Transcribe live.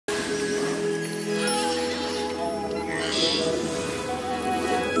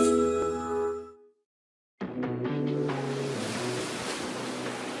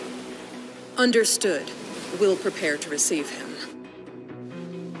Understood. We'll prepare to receive him.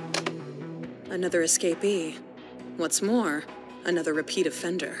 Another escapee. What's more, another repeat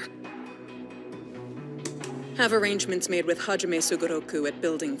offender. Have arrangements made with Hajime Sugoroku at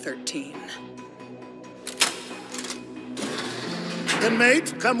Building 13.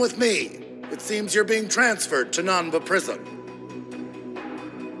 Inmate, come with me. It seems you're being transferred to Nanba Prison.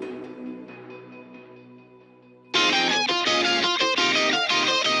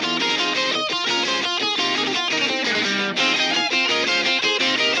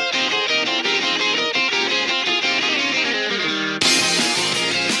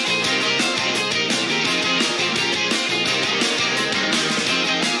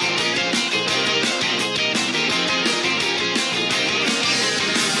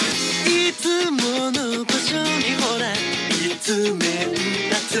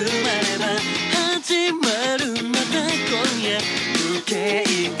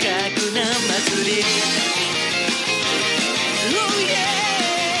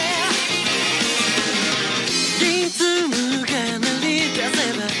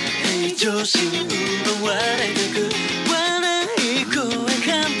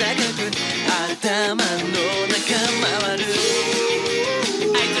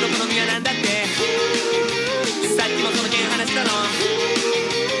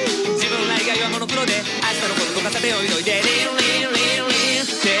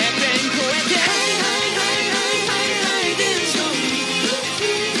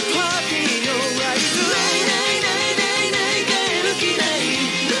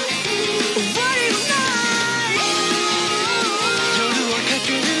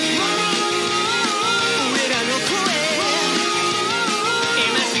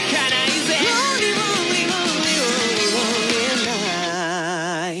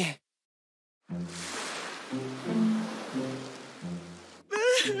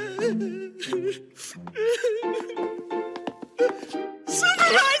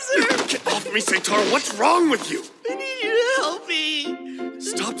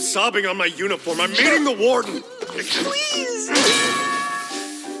 Sobbing on my uniform. I'm meeting the warden. Please!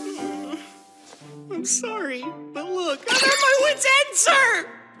 I'm sorry, but look, I'm at my wit's end, sir!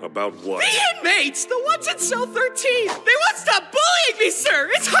 About what? The inmates! The ones in cell 13! They won't stop bullying me, sir!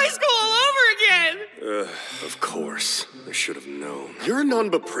 It's high school all over again! Of course. I should have known. You're a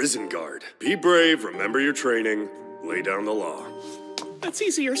Nanba prison guard. Be brave, remember your training, lay down the law. That's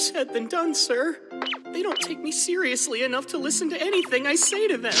easier said than done, sir. They don't take me seriously enough to listen to anything I say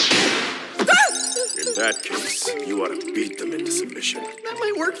to them. In that case, you ought to beat them into submission. That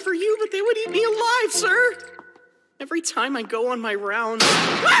might work for you, but they would eat me alive, sir. Every time I go on my rounds...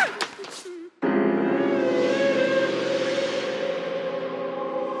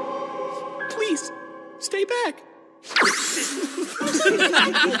 Please, stay back.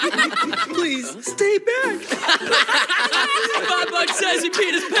 Please, stay back. Bob says he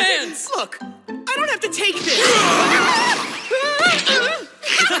peed his pants. Look, I don't have to take this.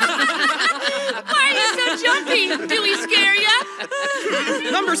 Why are you so jumpy? Do we scare ya?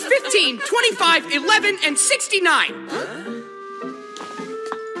 Numbers 15, 25, 11, and 69.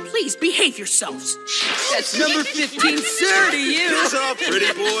 Please behave yourselves. That's number 15, sir, to you. What's up,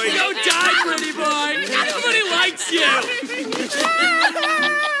 pretty boy? Go die, pretty boy. Nobody likes you.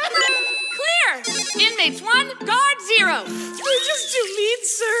 Clear. Inmates 1, guard 0. You're just too mean,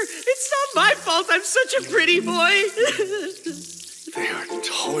 sir. It's not my fault I'm such a pretty boy. They are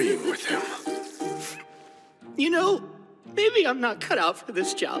toying with him. You know, maybe I'm not cut out for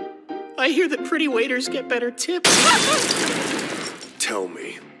this job. I hear that pretty waiters get better tips. Tell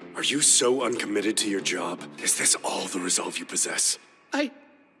me, are you so uncommitted to your job? Is this all the resolve you possess?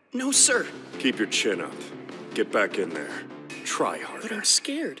 No, sir. Keep your chin up. Get back in there. Try harder. But I'm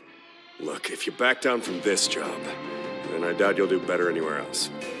scared. Look, if you back down from this job, then I doubt you'll do better anywhere else.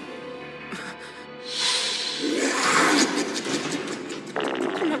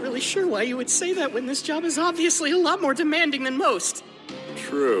 I'm not really sure why you would say that when this job is obviously a lot more demanding than most.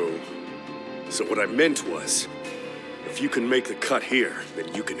 True. So what I meant was, if you can make the cut here,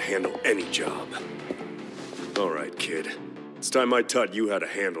 then you can handle any job. All right, kid. It's time I taught you how to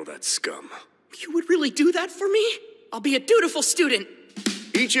handle that scum. You would really do that for me? I'll be a dutiful student.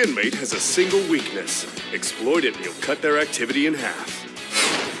 Each inmate has a single weakness. Exploit it and you'll cut their activity in half.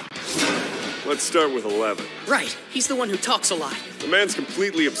 Let's start with 11. Right, he's the one who talks a lot. The man's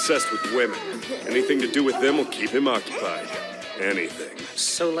completely obsessed with women. Anything to do with them will keep him occupied. Anything.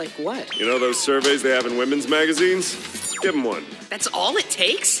 So like what? You know those surveys they have in women's magazines? Give him one. That's all it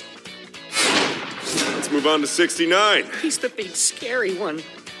takes? Let's move on to 69. He's the big scary one.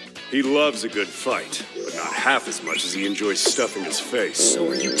 He loves a good fight, but but not half as much as he enjoys stuffing his face. So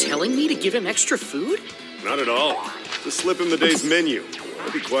are you telling me to give him extra food? Not at all. Just slip him the day's menu.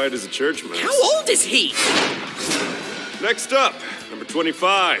 He'll be quiet as a church mouse. How old is he? Next up, number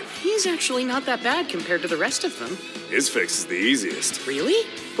 25. He's actually not that bad compared to the rest of them. His fix is the easiest. Really?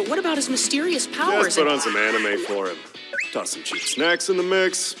 But what about his mysterious powers? Just put on some anime for him. Toss some cheap snacks in the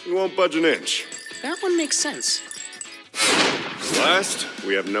mix. He won't budge an inch. That one makes sense. Last,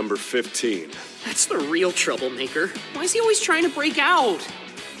 we have number 15. That's the real troublemaker. Why is he always trying to break out?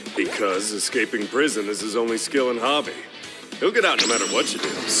 Because escaping prison is his only skill and hobby. He'll get out no matter what you do.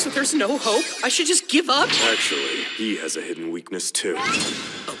 So there's no hope? I should just give up? Actually, he has a hidden weakness too.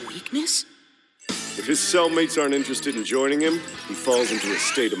 A weakness? If his cellmates aren't interested in joining him, he falls into a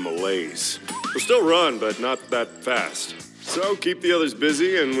state of malaise. He'll still run, but not that fast. So keep the others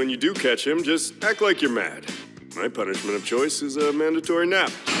busy, and when you do catch him, just act like you're mad. My punishment of choice is a mandatory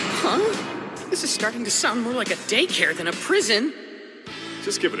nap. Huh? This is starting to sound more like a daycare than a prison.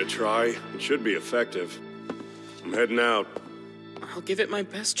 Just give it a try. It should be effective. I'm heading out. I'll give it my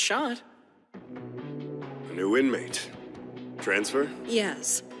best shot. A new inmate. Transfer?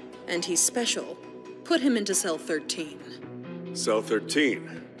 Yes, and he's special. Put him into cell 13. Cell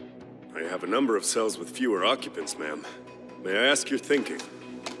 13. I have a number of cells with fewer occupants, ma'am. May I ask your thinking?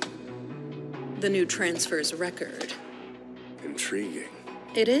 The new transfer's record. Intriguing.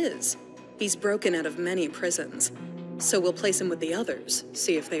 It is. He's broken out of many prisons. So we'll place him with the others,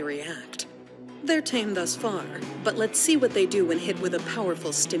 see if they react. They're tame thus far, but let's see what they do when hit with a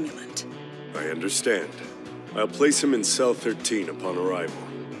powerful stimulant. I understand. I'll place him in cell 13 upon arrival.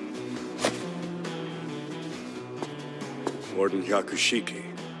 Warden Yakushiki,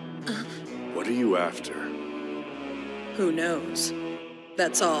 what are you after? Who knows?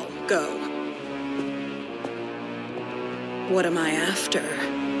 That's all. Go. What am I after?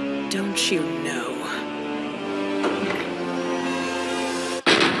 Don't you know?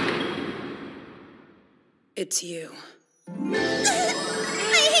 It's you.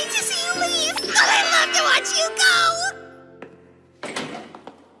 I hate to see you leave, but I love to watch you go!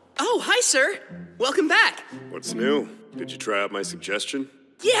 Oh, hi, sir. Welcome back. What's new? Did you try out my suggestion?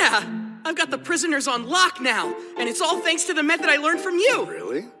 Yeah, I've got the prisoners on lock now, and it's all thanks to the method I learned from you.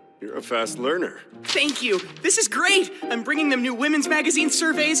 Really? You're a fast learner. Thank you. This is great. I'm bringing them new women's magazine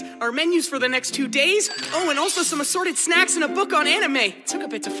surveys, our menus for the next 2 days. Oh, and also some assorted snacks and a book on anime. It took a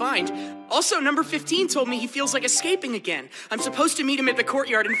bit to find. Also, number 15 told me he feels like escaping again. I'm supposed to meet him at the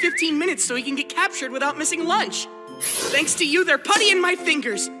courtyard in 15 minutes so he can get captured without missing lunch. Thanks to you, they're putty in my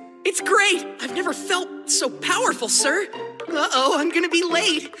fingers. It's great. I've never felt so powerful, sir. Uh-oh, I'm gonna be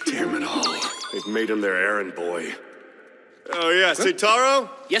late. Damn it all. They've made him their errand boy. Oh, yeah, Seitaro?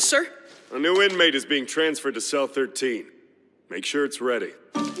 Yes, sir? A new inmate is being transferred to cell 13. Make sure it's ready.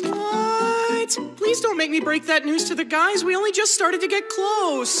 What? Please don't make me break that news to the guys. We only just started to get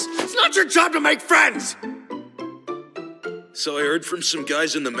close. It's not your job to make friends! So I heard from some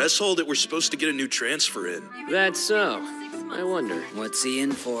guys in the mess hall that we're supposed to get a new transfer in. That's so. I wonder. What's he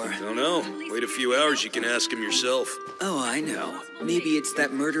in for? Don't know. Wait a few hours, you can ask him yourself. Oh, I know. Maybe it's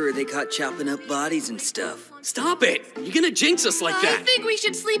that murderer they caught chopping up bodies and stuff. Stop it! You're gonna jinx us like I that. think we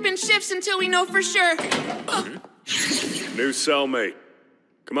should sleep in shifts until we know for sure. New cellmate.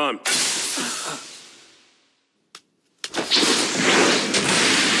 Come on.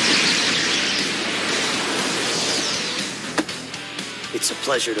 It's a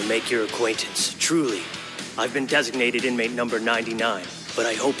pleasure to make your acquaintance, truly. I've been designated inmate number 99, but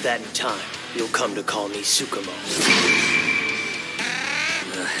I hope that in time, you'll come to call me Tsukumo.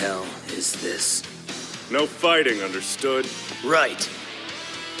 The hell is this? No fighting, understood? Right.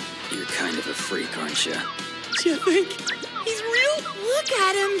 You're kind of a freak, aren't you? Do you think he's real? Look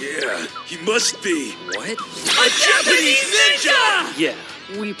at him. Yeah, he must be. What? A Japanese ninja! Yeah,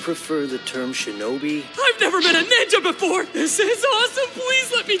 we prefer the term shinobi. I've never met a ninja before! This is awesome!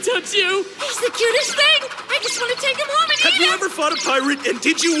 Please let me touch you! He's the cutest thing. I just want to take him home and Have eat you him. ever fought a pirate and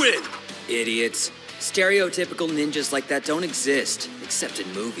did you win? Idiots. Stereotypical ninjas like that don't exist, except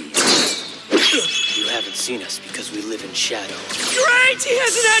in movies. You haven't seen us because we live in shadow. Great! He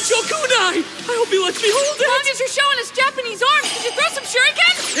has an actual kunai! I hope he lets me hold As long it! as you're showing us Japanese arms, could you throw some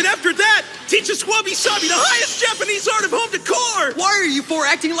shuriken? And after that, teach us wabi-sabi, the highest Japanese art of home decor! Why are you four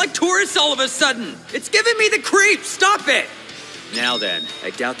acting like tourists all of a sudden? It's giving me the creeps! Stop it! Now then, I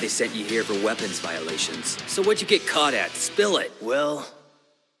doubt they sent you here for weapons violations. So what'd you get caught at? Spill it. Well,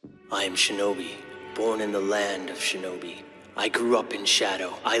 I am shinobi, born in the land of shinobi. I grew up in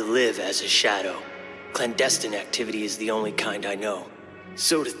shadow. I live as a shadow. Clandestine activity is the only kind I know.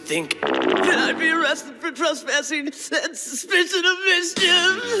 So to think, Can I be arrested for trespassing and suspicion of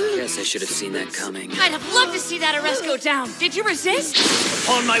mischief? Guess I should have seen that coming. I'd have loved to see that arrest go down. Did you resist?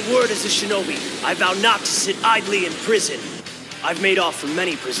 upon my word as a shinobi, I vow not to sit idly in prison. I've made off from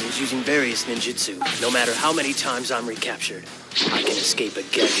many prisons using various ninjutsu. No matter how many times I'm recaptured, I can escape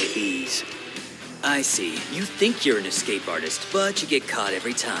again with ease. I see. You think you're an escape artist, but you get caught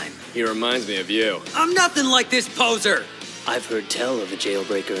every time. He reminds me of you. I'm nothing like this poser! I've heard tell of a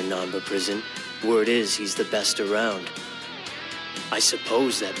jailbreaker in Nanba prison. Word is he's the best around. I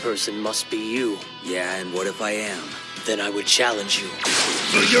suppose that person must be you. Yeah, and what if I am? Then I would challenge you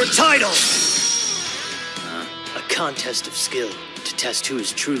for your title! A contest of skill to test who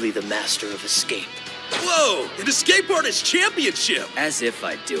is truly the master of escape. Whoa! An escape artist championship! As if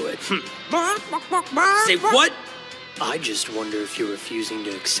I'd do it. Say what? I just wonder if you're refusing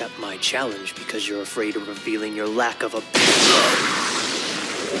to accept my challenge because you're afraid of revealing your lack of a...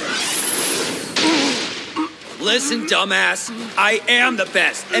 Listen, dumbass. I am the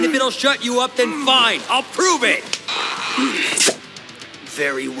best. And if it'll shut you up, then fine. I'll prove it.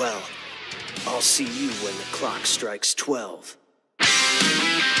 Very well. I'll see you when the clock strikes 12.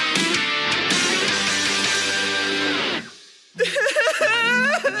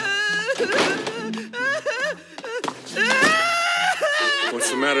 What's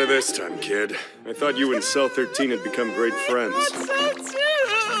the matter this time, kid? I thought you and Cell 13 had become great friends. So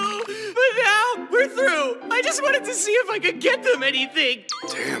too. But now we're through. I just wanted to see if I could get them anything.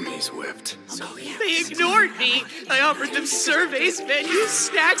 Damn, he's whipped. They ignored me. I offered them surveys, menus,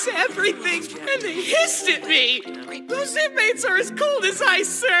 snacks, everything, and they hissed at me. Those inmates are as cold as ice,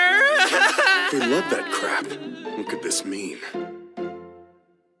 sir. They love that crap. What could this mean?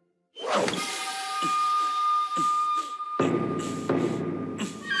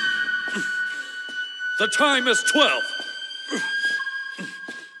 The time is 12.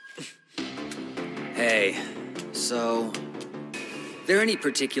 Hey, so... there any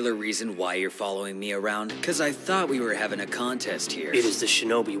particular reason why you're following me around? Because I thought we were having a contest here. It is the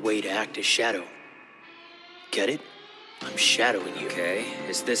shinobi way to act as shadow. Get it? I'm shadowing you. Okay,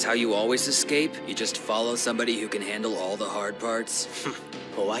 is this how you always escape? You just follow somebody who can handle all the hard parts?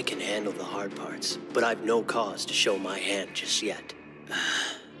 Oh, I can handle the hard parts, but I've no cause to show my hand just yet.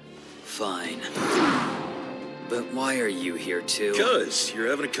 Fine. But why are you here too? 'Cause you're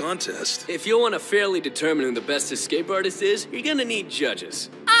having a contest. If you want to fairly determine who the best escape artist is, you're gonna need judges.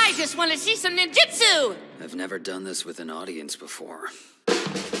 I just want to see some ninjutsu! I've never done this with an audience before.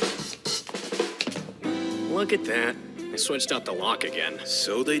 Look at that. They switched out the lock again.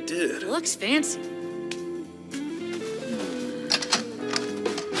 So they did. It looks fancy.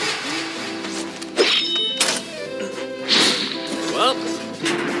 Well,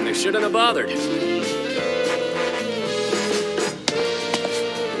 they shouldn't have bothered.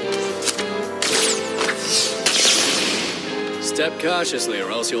 Step cautiously or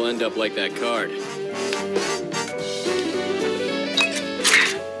else you'll end up like that card.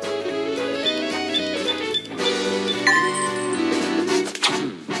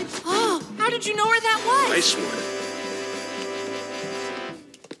 Oh, how did you know where that was? Nice one.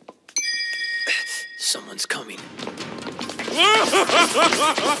 Someone's coming.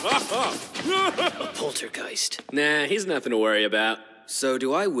 A poltergeist. Nah, he's nothing to worry about. So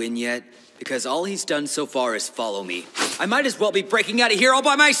do I win yet? Because all he's done so far is follow me. I might as well be breaking out of here all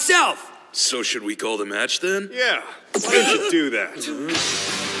by myself! So should we call the match then? Yeah, why don't you do that?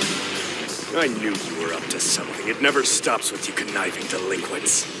 I knew you were up to something. It never stops with you conniving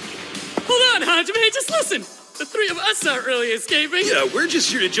delinquents. Hold on, Hajime, just listen. The three of us aren't really escaping. Yeah, we're just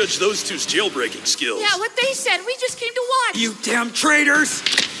here to judge those two's jailbreaking skills. Yeah, what they said. We just came to watch. You damn traitors!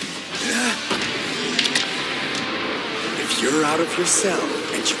 If you're out of your cell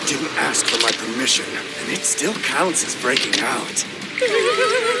and you didn't ask for my permission, then it still counts as breaking out.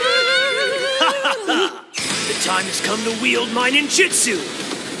 The time has come to wield my ninjutsu!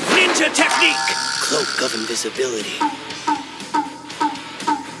 Ninja technique! Cloak of invisibility.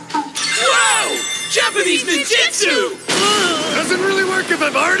 Wow! Japanese ninjutsu! Doesn't really work if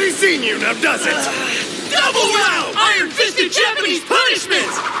I've already seen you, now does it? Double wow! Iron-fisted Japanese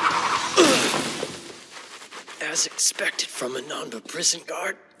punishment! As expected from a Nanba prison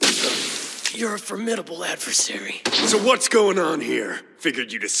guard, you're a formidable adversary. So what's going on here?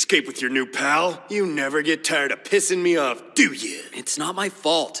 Figured you'd escape with your new pal? You never get tired of pissing me off, do you? It's not my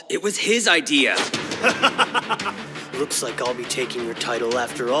fault. It was his idea. Looks like I'll be taking your title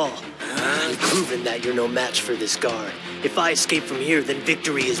after all. You've proven that you're no match for this guard. If I escape from here, then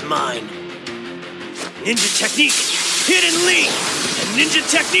victory is mine. Ninja technique, Hidden League, and ninja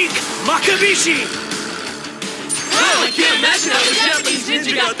technique, Makabishi! can't imagine how the Japanese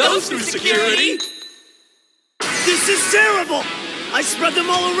ninja got those through security! This is terrible! I spread them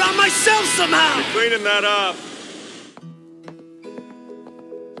all around myself somehow! You're cleaning that up.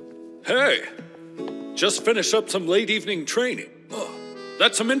 Hey, just finished up some late evening training.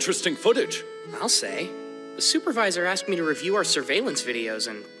 That's some interesting footage. I'll say. The supervisor asked me to review our surveillance videos,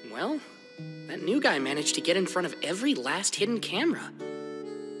 and, well, that new guy managed to get in front of every last hidden camera.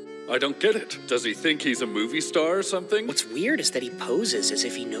 I don't get it. Does he think he's a movie star or something? What's weird is that he poses as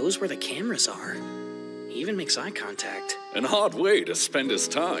if he knows where the cameras are. He even makes eye contact. An odd way to spend his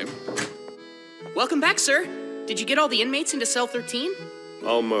time. Welcome back, sir. Did you get all the inmates into cell 13?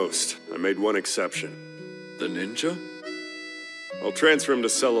 Almost. I made one exception. The ninja? I'll transfer him to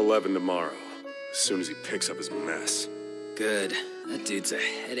cell 11 tomorrow, as soon as he picks up his mess. Good. That dude's a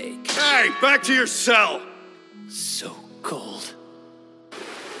headache. Hey, back to your cell! So cold.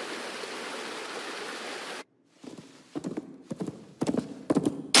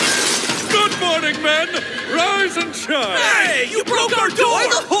 Good morning, men! Rise and shine! Hey, you broke our door! Why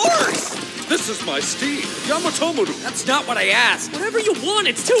the horse? This is my steed, Yamatomoru. That's not what I asked. Whatever you want,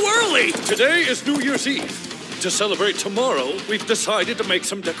 it's too early! Today is New Year's Eve. To celebrate tomorrow, we've decided to make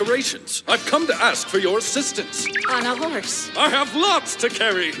some decorations. I've come to ask for your assistance. On a horse. I have lots to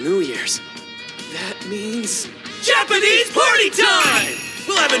carry. New Year's. That means... Japanese party time!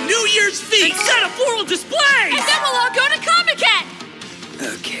 We'll have a New Year's feast! Set up floral displays! And then we'll all go to Comic-Con!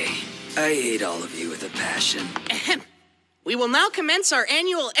 Okay, I hate all of you with a passion. Ahem. We will now commence our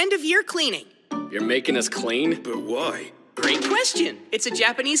annual end-of-year cleaning. You're making us clean? But why? Great question. It's a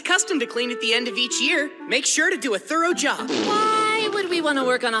Japanese custom to clean at the end of each year. Make sure to do a thorough job. Why would we want to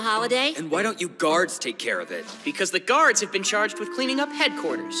work on a holiday? And why don't you guards take care of it? Because the guards have been charged with cleaning up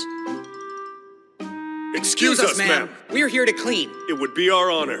headquarters. Excuse us, ma'am. We're here to clean. It would be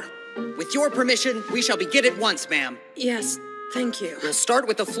our honor. With your permission, we shall begin at once, ma'am. Yes, thank you. We'll start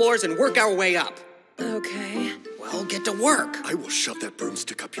with the floors and work our way up. Okay. Well, get to work. I will shove that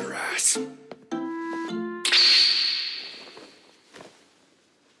broomstick up your ass.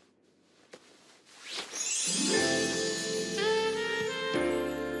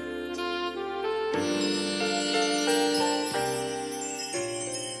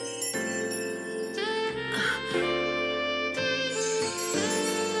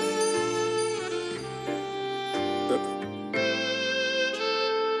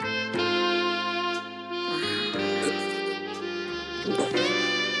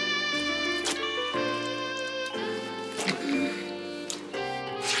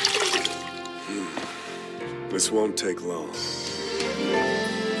 This won't take long.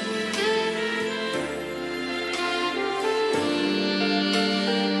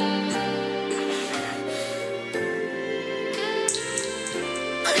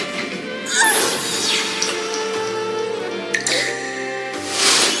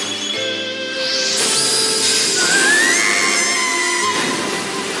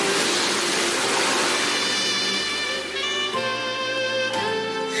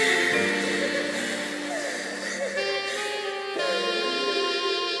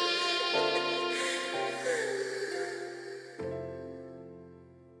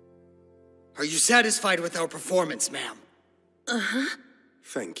 Are you satisfied with our performance, ma'am? Uh-huh.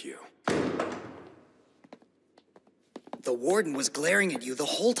 Thank you. The warden was glaring at you the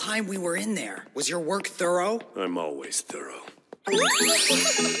whole time we were in there. Was your work thorough? I'm always thorough. Here's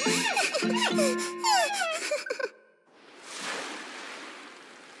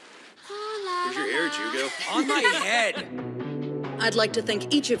your hair, Jugo. On my head! I'd like to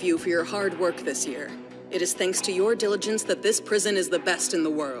thank each of you for your hard work this year. It is thanks to your diligence that this prison is the best in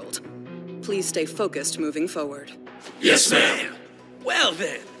the world. Please stay focused moving forward. Yes, ma'am. Well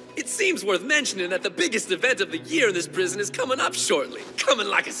then, it seems worth mentioning that the biggest event of the year in this prison is coming up shortly. Coming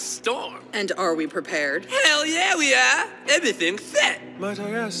like a storm. And are we prepared? Hell yeah, we are. Everything's set. Might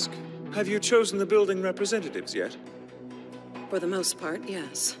I ask, have you chosen the building representatives yet? For the most part,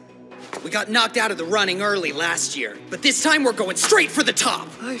 yes. We got knocked out of the running early last year, but this time we're going straight for the top.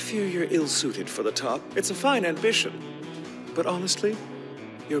 I fear you're ill-suited for the top. It's a fine ambition. But honestly,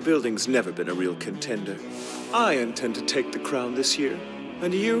 your building's never been a real contender. I intend to take the crown this year,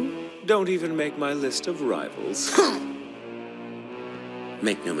 and you don't even make my list of rivals.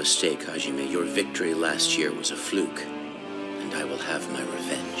 Make no mistake, Hajime, your victory last year was a fluke, and I will have my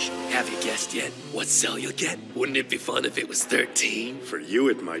revenge. Have you guessed yet what cell you'll get? Wouldn't it be fun if it was 13? For you,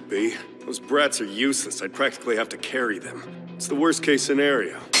 it might be. Those brats are useless. I'd practically have to carry them. It's the worst-case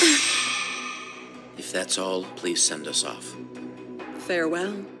scenario. If that's all, please send us off.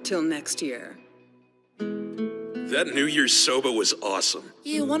 Farewell till next year. That New Year's soba was awesome.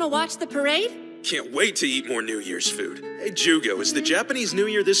 You want to watch the parade? Can't wait to eat more New Year's food. Hey, Jugo, is the Japanese New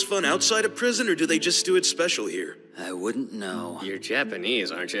Year this fun outside of prison, or do they just do it special here? I wouldn't know. You're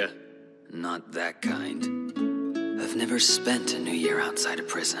Japanese, aren't you? Not that kind. I've never spent a New Year outside of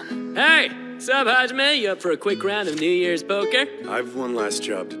prison. Hey! Sup, Hajime? You up for a quick round of New Year's poker? I've one last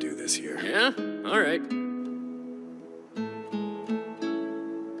job to do this year. Yeah? Alright.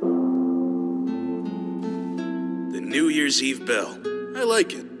 The New Year's Eve bell. I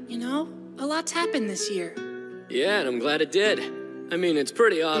like it. You know, a lot's happened this year. Yeah, and I'm glad it did. I mean, it's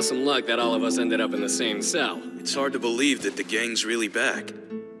pretty awesome luck that all of us ended up in the same cell. It's hard to believe that the gang's really back.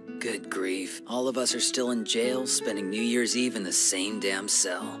 Good grief. All of us are still in jail, spending New Year's Eve in the same damn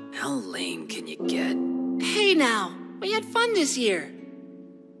cell. How lame can you get? Hey now, we had fun this year.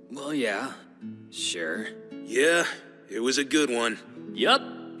 Well, yeah. Sure. Yeah, it was a good one. Yup.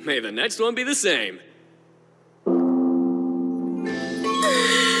 May the next one be the same.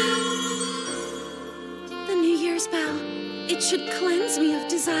 The New Year's bell. It should cleanse me of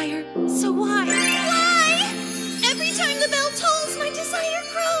desire. So why? Why? Every time the bell tolls, my desire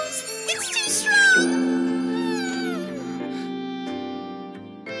grows. It's too strong.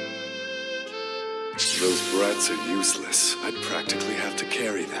 Those brats are useless. I'd practically have to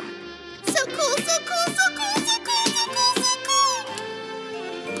carry them. So cool, so cool, so cool, so cool, so cool, so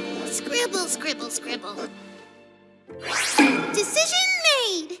cool. Scribble, scribble, scribble. Decision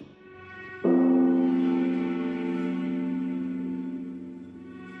made.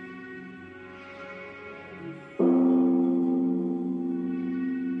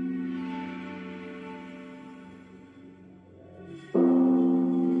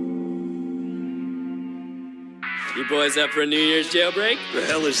 You boys up for a New Year's jailbreak? The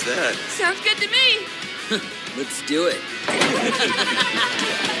hell is that? Sounds good to me. Let's do it.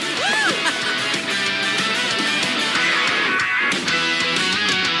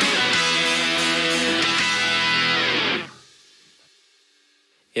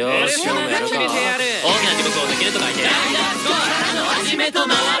よし、今日もやるか。大きな地獄を抜けると書いて。始めと回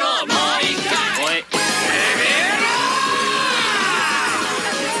ろう、もう一回。おい。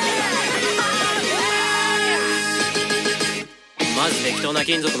まず適当な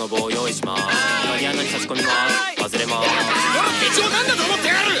金属の棒を用意します。鍵穴に差し込みます。外れます。手帳なんだと思って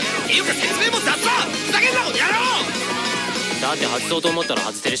やる。っていうか説明も雑だ。ふざけんなこの野郎。だって外そうと思ったら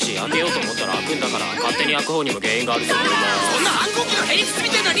外せるし、開けようと思ったら開くんだから、勝手に開く方にも原因があると思います。そんな反抗期のへりくつみ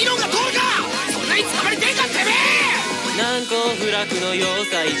たいな理論が通るか。そんなに捕まりてえかてめえ。難攻不落の要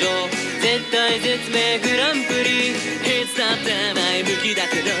塞上、絶対絶命グランプリ。いつだって前向きだ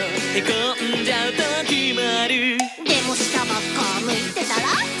けどへこんじゃう時もある。でも下ばっか向いてた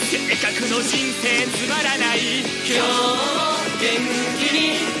らせっかくの人生つまらない。今日も元気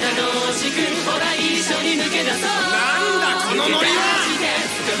に楽しくほら一緒に抜け出そう。なんだこのノリは。